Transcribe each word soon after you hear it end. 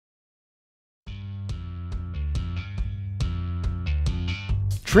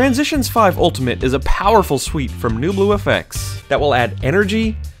Transitions 5 Ultimate is a powerful suite from NewBlueFX that will add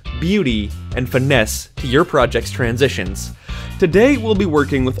energy, beauty, and finesse to your project's transitions. Today we'll be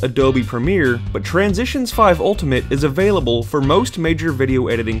working with Adobe Premiere, but Transitions 5 Ultimate is available for most major video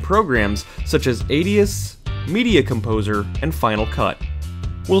editing programs such as Adius, Media Composer, and Final Cut.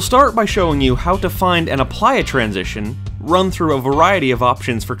 We'll start by showing you how to find and apply a transition, run through a variety of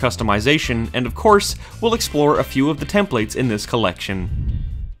options for customization, and of course, we'll explore a few of the templates in this collection.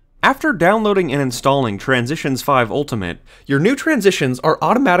 After downloading and installing Transitions 5 Ultimate, your new transitions are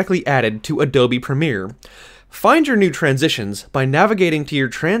automatically added to Adobe Premiere. Find your new transitions by navigating to your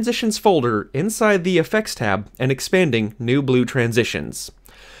Transitions folder inside the Effects tab and expanding NewBlue Transitions.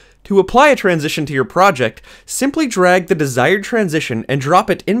 To apply a transition to your project, simply drag the desired transition and drop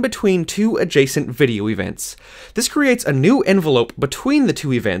it in between two adjacent video events. This creates a new envelope between the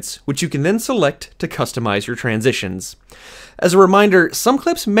two events, which you can then select to customize your transitions. As a reminder, some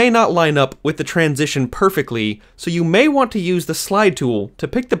clips may not line up with the transition perfectly, so you may want to use the slide tool to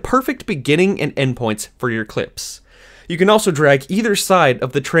pick the perfect beginning and end points for your clips. You can also drag either side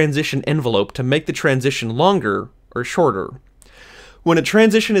of the transition envelope to make the transition longer or shorter. When a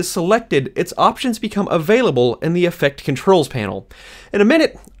transition is selected, its options become available in the Effect Controls panel. In a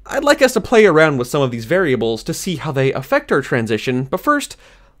minute, I'd like us to play around with some of these variables to see how they affect our transition, but first,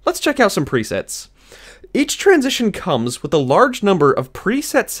 let's check out some presets. Each transition comes with a large number of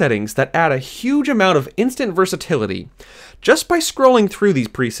preset settings that add a huge amount of instant versatility. Just by scrolling through these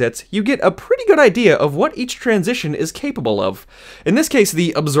presets, you get a pretty good idea of what each transition is capable of. In this case,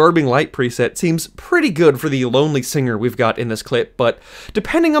 the Absorbing Light preset seems pretty good for the lonely singer we've got in this clip, but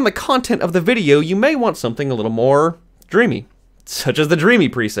depending on the content of the video, you may want something a little more dreamy, such as the Dreamy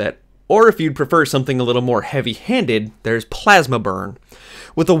preset. Or if you'd prefer something a little more heavy-handed, there's Plasma Burn.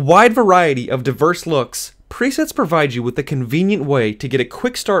 With a wide variety of diverse looks, presets provide you with a convenient way to get a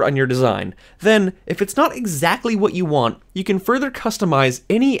quick start on your design. Then, if it's not exactly what you want, you can further customize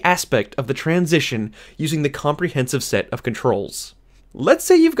any aspect of the transition using the comprehensive set of controls. Let's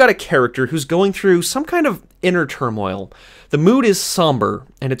say you've got a character who's going through some kind of inner turmoil. The mood is somber,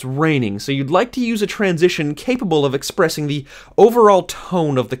 and it's raining, so you'd like to use a transition capable of expressing the overall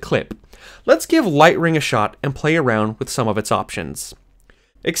tone of the clip. Let's give Light Ring a shot and play around with some of its options.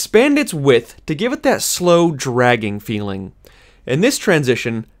 Expand its width to give it that slow, dragging feeling. In this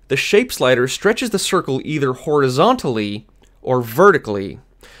transition, the shape slider stretches the circle either horizontally or vertically.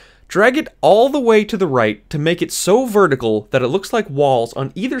 Drag it all the way to the right to make it so vertical that it looks like walls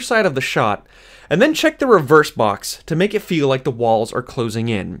on either side of the shot, and then check the reverse box to make it feel like the walls are closing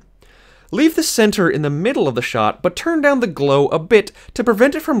in. Leave the center in the middle of the shot, but turn down the glow a bit to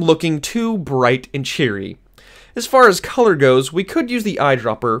prevent it from looking too bright and cheery. As far as color goes, we could use the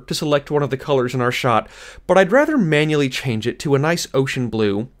eyedropper to select one of the colors in our shot, but I'd rather manually change it to a nice ocean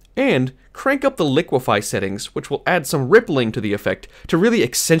blue, and crank up the liquefy settings, which will add some rippling to the effect to really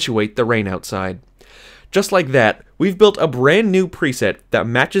accentuate the rain outside. Just like that, we've built a brand new preset that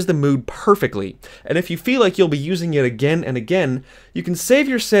matches the mood perfectly, and if you feel like you'll be using it again and again, you can save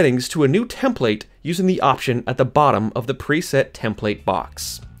your settings to a new template using the option at the bottom of the preset template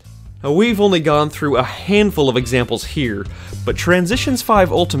box. Now, we've only gone through a handful of examples here, but Transitions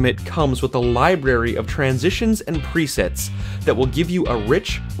 5 Ultimate comes with a library of transitions and presets that will give you a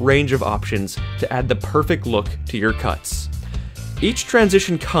rich range of options to add the perfect look to your cuts. Each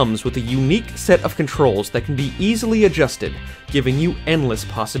transition comes with a unique set of controls that can be easily adjusted, giving you endless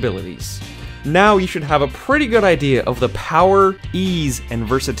possibilities. Now you should have a pretty good idea of the power, ease, and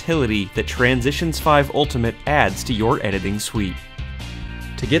versatility that Transitions 5 Ultimate adds to your editing suite.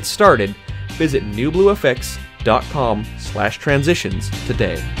 To get started, visit NewBlueFX.com/transitions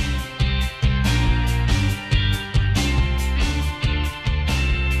today.